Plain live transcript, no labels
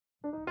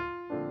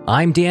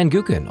I'm Dan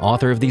Gookin,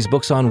 author of these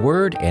books on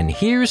Word, and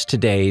here's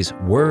today's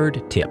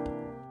Word tip.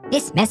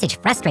 This message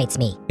frustrates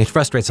me. It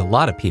frustrates a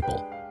lot of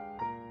people.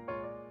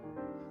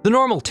 The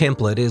normal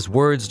template is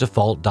Word's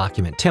default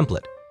document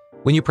template.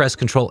 When you press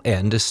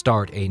Ctrl-N to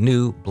start a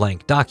new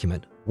blank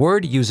document,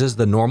 Word uses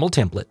the normal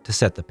template to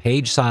set the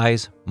page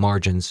size,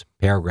 margins,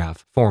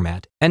 paragraph,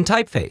 format, and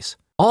typeface.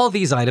 All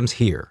these items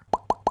here.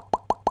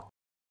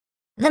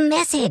 The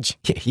message.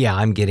 Yeah,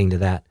 I'm getting to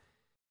that.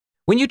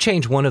 When you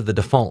change one of the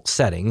default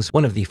settings,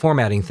 one of the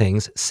formatting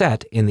things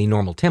set in the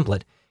normal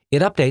template,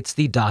 it updates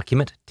the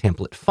document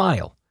template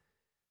file.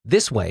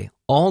 This way,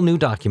 all new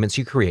documents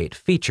you create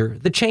feature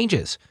the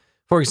changes.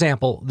 For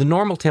example, the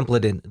normal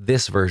template in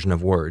this version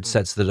of Word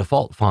sets the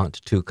default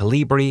font to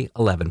Calibri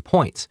 11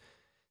 points.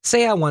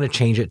 Say I want to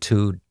change it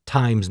to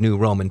Times New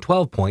Roman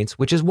 12 points,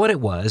 which is what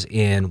it was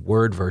in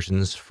Word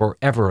versions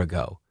forever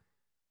ago.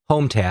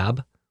 Home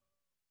tab,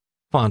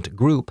 font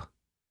group,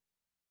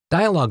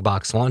 dialog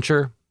box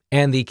launcher,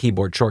 and the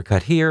keyboard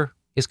shortcut here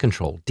is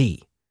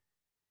Ctrl-D.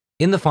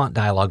 In the font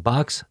dialog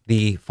box,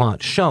 the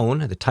font shown,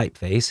 the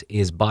typeface,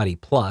 is Body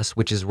Plus,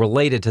 which is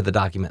related to the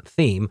document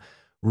theme.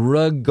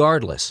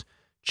 Regardless,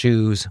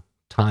 choose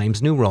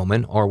Times New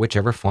Roman or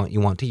whichever font you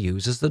want to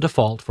use as the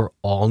default for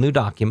all new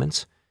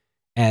documents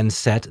and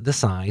set the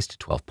size to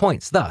 12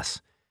 points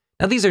thus.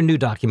 Now these are new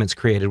documents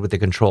created with the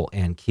Control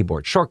and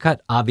keyboard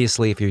shortcut.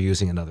 Obviously, if you're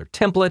using another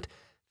template,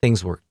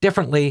 things work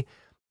differently.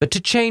 But to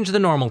change the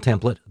normal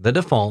template, the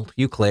default,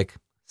 you click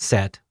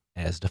Set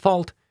as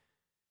Default.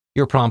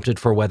 You're prompted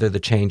for whether the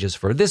change is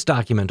for this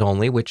document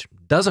only, which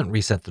doesn't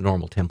reset the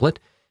normal template,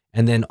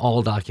 and then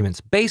all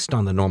documents based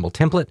on the normal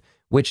template,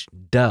 which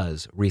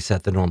does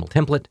reset the normal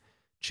template.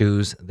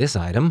 Choose this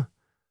item.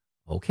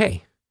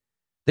 Okay.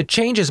 The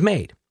change is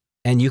made,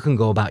 and you can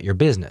go about your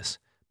business.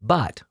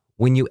 But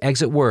when you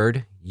exit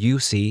Word, you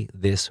see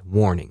this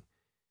warning.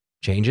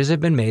 Changes have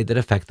been made that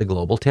affect the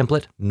global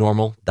template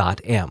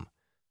normal.m.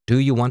 Do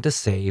you want to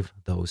save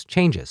those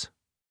changes?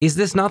 Is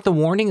this not the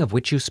warning of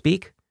which you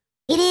speak?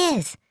 It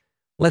is.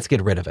 Let's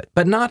get rid of it,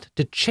 but not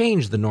to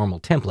change the normal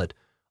template,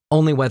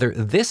 only whether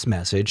this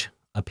message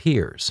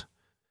appears.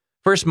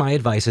 First, my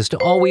advice is to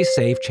always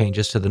save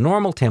changes to the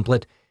normal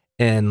template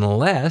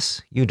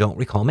unless you don't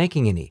recall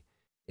making any.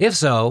 If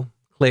so,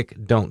 click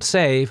Don't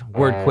Save,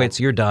 Word quits,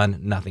 you're done,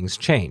 nothing's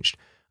changed.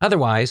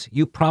 Otherwise,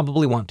 you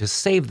probably want to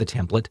save the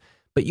template,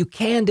 but you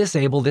can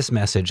disable this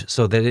message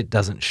so that it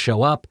doesn't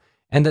show up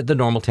and that the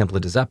normal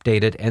template is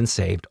updated and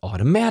saved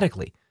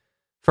automatically.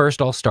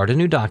 First, I'll start a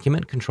new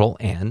document,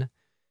 Ctrl-N,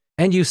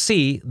 and you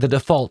see the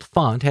default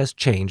font has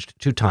changed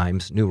to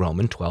Times New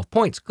Roman 12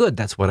 points. Good,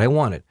 that's what I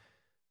wanted.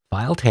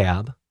 File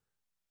tab,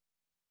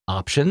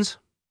 Options.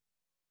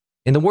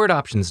 In the Word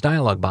Options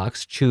dialog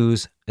box,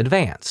 choose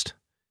Advanced,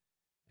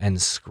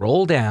 and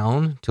scroll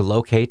down to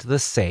locate the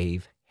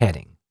Save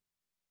heading.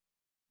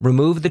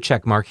 Remove the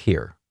checkmark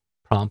here,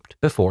 prompt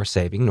before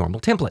saving normal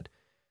template.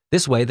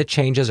 This way, the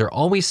changes are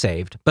always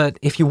saved, but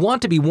if you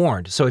want to be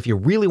warned, so if you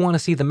really want to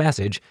see the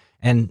message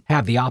and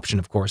have the option,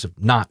 of course, of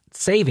not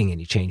saving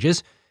any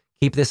changes,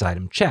 keep this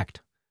item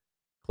checked.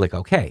 Click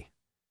OK.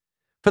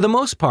 For the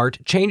most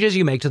part, changes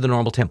you make to the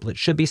normal template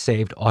should be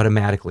saved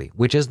automatically,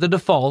 which is the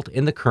default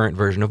in the current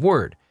version of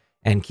Word.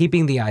 And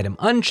keeping the item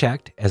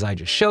unchecked, as I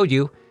just showed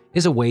you,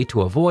 is a way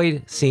to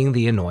avoid seeing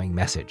the annoying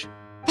message.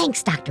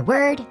 Thanks, Dr.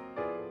 Word.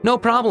 No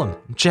problem.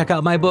 Check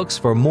out my books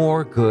for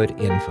more good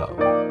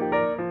info.